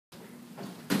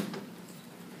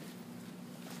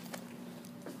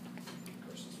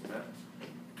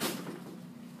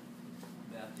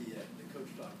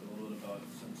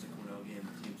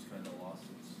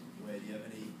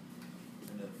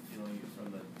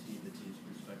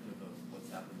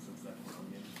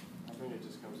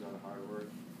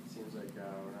seems like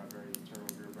we're not a very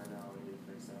determined group right now. We need to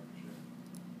fix that for sure.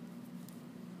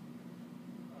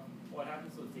 What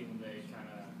happens to the team when they kind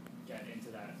of get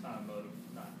into that mode of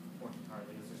not working hard?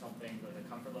 Like, is there something like a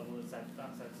comfort level that sets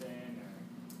in, or?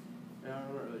 Yeah,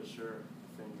 I'm not really sure.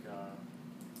 I think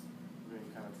we can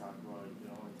kind of talk about it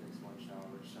only takes one shot.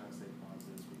 We're just trying to stay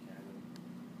positive as we can and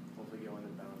hopefully get one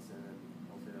to bounce in and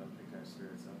hopefully that'll pick our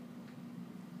spirits up.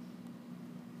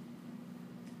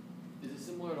 Is it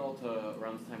similar at all to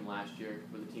around this time last year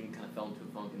where the team kind of fell into a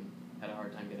funk and had a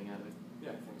hard time getting out of it?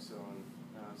 Yeah, I think so. And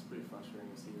it's pretty frustrating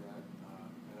to see that.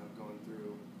 Going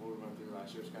through what we went through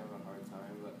last year was kind of a hard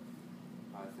time, but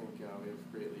I think we have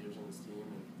great leaders on this team,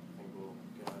 and I think we'll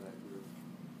get out of that group.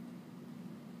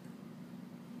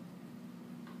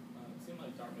 It seemed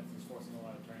like Dartmouth was forcing a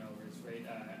lot of turnovers right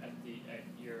at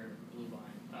your blue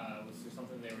line. Was there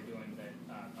something they were doing that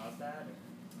caused that? Or?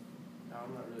 No,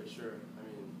 I'm not really sure. I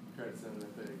mean, credit to them,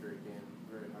 they played a great game,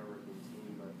 very hardworking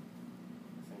team, but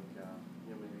I think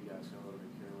maybe guys got a little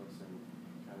bit careless and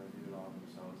kind of did it all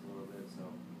themselves a little bit. So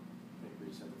I think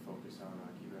we just have to focus on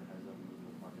keeping our heads up and moving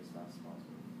the puck as fast as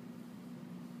possible.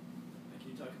 Can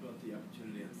you talk about the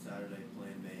opportunity on Saturday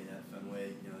playing Maine at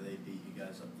Fenway? They beat you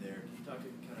guys up there. Can you talk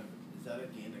is that a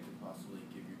game that could possibly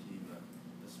give your team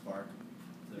the spark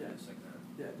to the second half?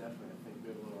 Yeah, definitely. I think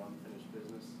we have a little unfinished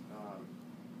business.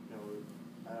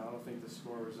 I don't think the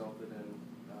score resulted in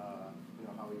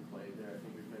how we played there. I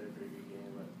think we played a pretty good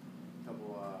game, but a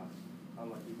couple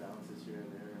unlucky bounces here and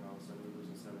there, and all of a sudden we're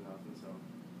losing 7-0. So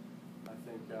I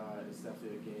think it's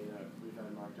definitely a game that we've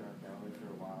had marked on our calendar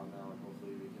for a while now, and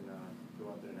hopefully we can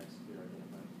go out there and execute our game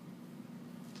plan.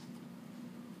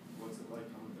 What's it like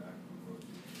coming back from the road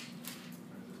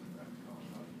transitioning back to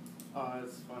Colorado?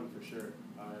 It's fun for sure.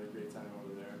 I had a great time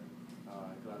over there.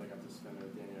 Glad I got to spend it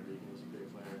with Agganis Arena. He's a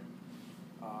great player.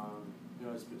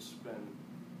 It's been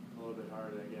a little bit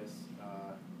hard, I guess.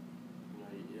 You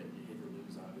hate to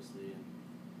lose, obviously, and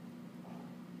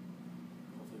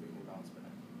hopefully we can bounce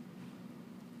back.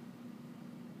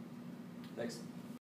 Thanks.